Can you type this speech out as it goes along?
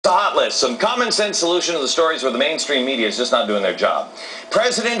the hot list. Some common sense solution to the stories where the mainstream media is just not doing their job.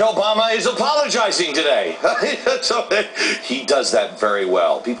 President Obama is apologizing today. He does that very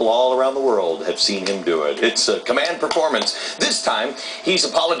well. People all around the world have seen him do it. It's a command performance. This time, he's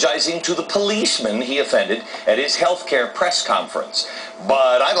apologizing to the policeman he offended at his healthcare press conference.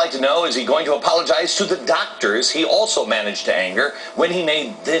 But I'd like to know, is he going to apologize to the doctors he also managed to anger when he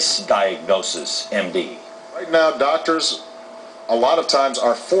made this diagnosis, MD? Right now, doctors a lot of times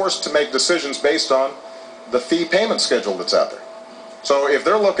are forced to make decisions based on the fee payment schedule that's out there. So if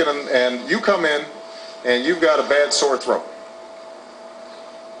they're looking and you come in and you've got a bad sore throat,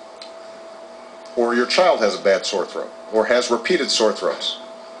 or your child has a bad sore throat, or has repeated sore throats,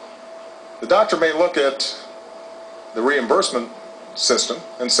 the doctor may look at the reimbursement system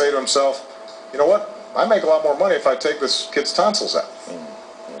and say to himself, you know what, I make a lot more money if I take this kid's tonsils out.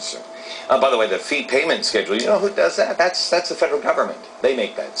 Yes, sir. By the way, the fee payment schedule, you know who does that? That's the federal government. They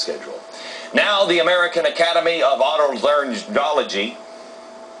make that schedule. Now the American Academy of Otolaryngology,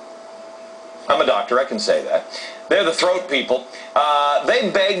 I'm a doctor, I can say that. They're the throat people.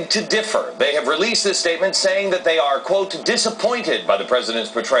 They beg to differ. They have released this statement saying that they are, quote, disappointed by the president's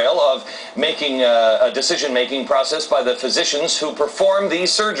portrayal of making a decision-making process by the physicians who perform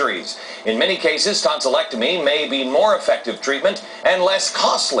these surgeries. In many cases, tonsillectomy may be more effective treatment and less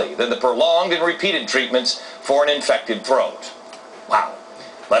costly than the prolonged and repeated treatments for an infected throat. Wow.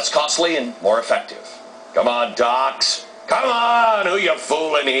 Less costly and more effective. Come on, docs. Come on, who you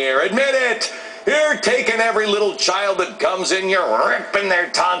fooling here? Admit it. You're taking every little child that comes in, you're ripping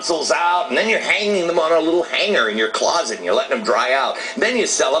their tonsils out, and then you're hanging them on a little hanger in your closet, and you're letting them dry out. Then you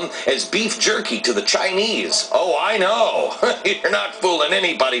sell them as beef jerky to the Chinese. Oh, I know. You're not fooling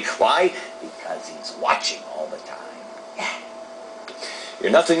anybody. Why? Because he's watching all the time. Yeah.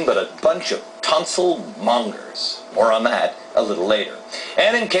 You're nothing but a bunch of tonsil mongers. More on that a little later.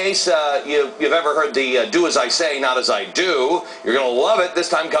 And in case you've ever heard the do as I say, not as I do, you're going to love it, this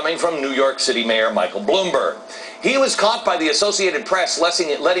time coming from New York City Mayor Michael Bloomberg. He was caught by the Associated Press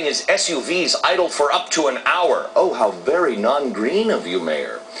letting his SUVs idle for up to an hour. Oh, how very non-green of you,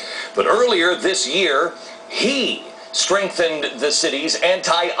 Mayor. But earlier this year, he strengthened the city's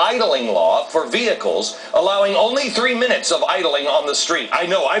anti-idling law for vehicles, allowing only 3 minutes of idling on the street. I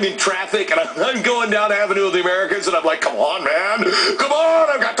know, I'm in traffic, and I'm going down Avenue of the Americas, and I'm like, come on, man. Come on,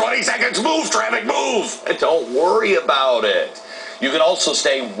 I've got 20 seconds. Move, traffic, move. And don't worry about it. You can also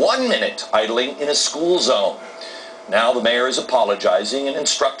stay 1 minute idling in a school zone. Now the mayor is apologizing and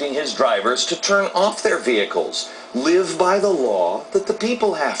instructing his drivers to turn off their vehicles. Live by the law that the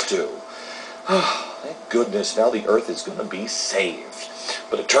people have to. Thank goodness, now the earth is going to be saved.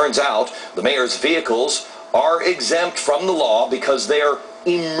 But it turns out the mayor's vehicles are exempt from the law because they are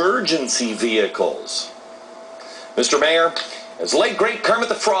emergency vehicles. Mr. Mayor, as late great Kermit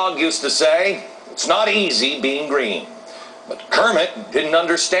the Frog used to say, it's not easy being green. But Kermit didn't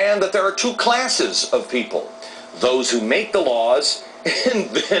understand that there are two classes of people. Those who make the laws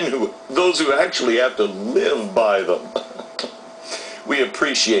and then those who actually have to live by them. We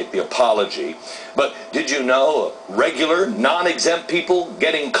appreciate the apology, but did you know regular, non-exempt people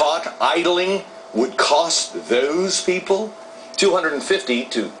getting caught idling would cost those people $250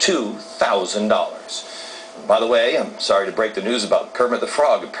 to $2,000? By the way, I'm sorry to break the news about Kermit the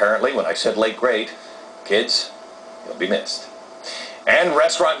Frog. Apparently, when I said late great, kids, you'll be missed. And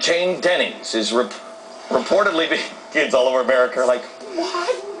restaurant chain Denny's is reportedly being... Kids all over America are like,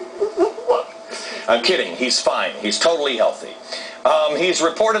 what? I'm kidding. He's fine. He's totally healthy. He's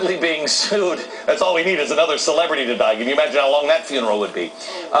reportedly being sued. That's all we need is another celebrity to die. Can you imagine how long that funeral would be?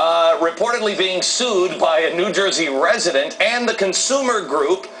 Reportedly being sued by a New Jersey resident and the consumer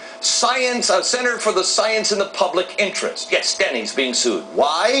group Center for the Science in the Public Interest. Yes, Denny's being sued.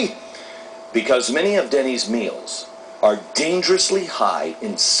 Why? Because many of Denny's meals are dangerously high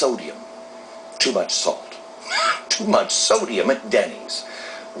in sodium. Too much salt. Too much sodium at Denny's.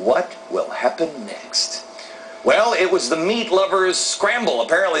 What will happen next? Well, it was the meat lovers scramble,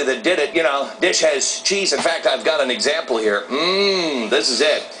 apparently, that did it. You know, dish has cheese. In fact, I've got an example here. This is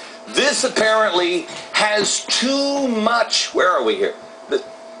it. This apparently has too much, where are we here?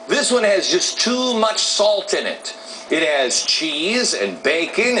 This one has just too much salt in it. It has cheese and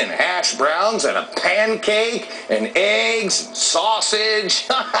bacon and hash browns and a pancake and eggs and sausage.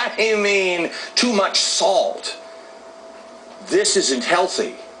 I mean, too much salt. This isn't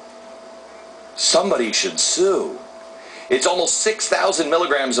healthy. Somebody should sue. It's almost 6,000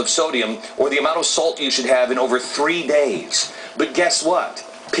 milligrams of sodium, or the amount of salt you should have in over 3 days. But guess what?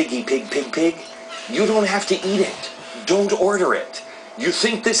 Piggy, pig, pig, pig. You don't have to eat it. Don't order it. You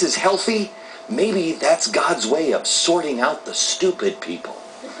think this is healthy? Maybe that's God's way of sorting out the stupid people.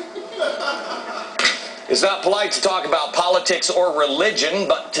 It's not polite to talk about politics or religion,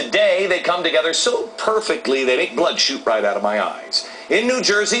 but today they come together so perfectly they make blood shoot right out of my eyes. In New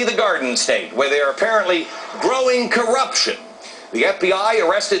Jersey, the Garden State, where they are apparently growing corruption. The FBI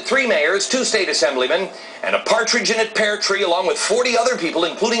arrested 3 mayors, 2 state assemblymen, and a partridge in a pear tree along with 40 other people,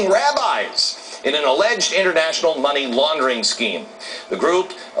 including rabbis, in an alleged international money laundering scheme. The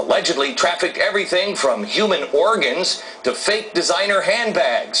group allegedly trafficked everything from human organs to fake designer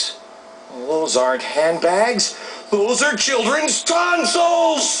handbags. Those aren't handbags. Those are children's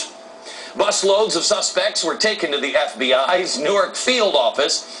tonsils! Busloads of suspects were taken to the FBI's Newark field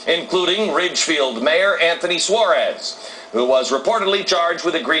office, including Ridgefield Mayor Anthony Suarez, who was reportedly charged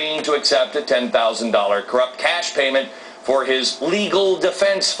with agreeing to accept a $10,000 corrupt cash payment for his legal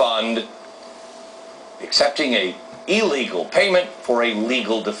defense fund. Accepting an illegal payment for a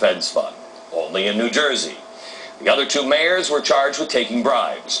legal defense fund, only in New Jersey. The other 2 mayors were charged with taking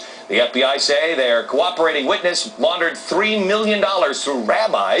bribes. The FBI say their cooperating witness laundered $3 million through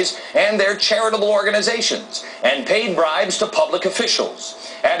rabbis and their charitable organizations and paid bribes to public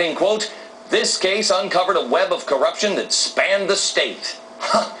officials, adding, quote, "This case uncovered a web of corruption that spanned the state."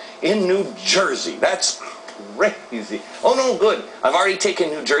 In New Jersey. That's crazy. Oh, no, good. I've already taken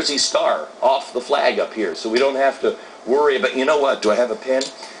New Jersey Star off the flag up here, so we don't have to worry about, you know what, do I have a pen?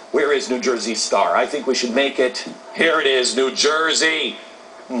 Where is New Jersey Star? I think we should make it, here it is, New Jersey.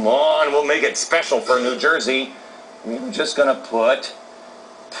 Come on, we'll make it special for New Jersey. We're just going to put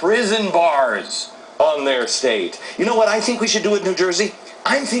prison bars on their state. You know what I think we should do with New Jersey?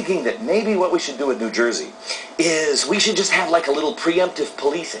 I'm thinking that maybe what we should do with New Jersey is we should just have like a little preemptive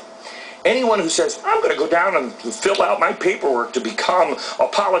policing. Anyone who says, I'm going to go down and fill out my paperwork to become a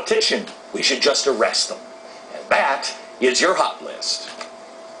politician, we should just arrest them. And that is your hot list.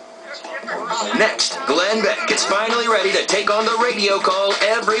 Next, Glenn Beck is finally ready to take on the radio call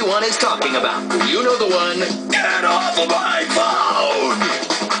everyone is talking about. You know the one. Get off of my phone!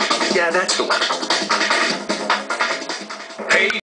 Yeah, that's the one.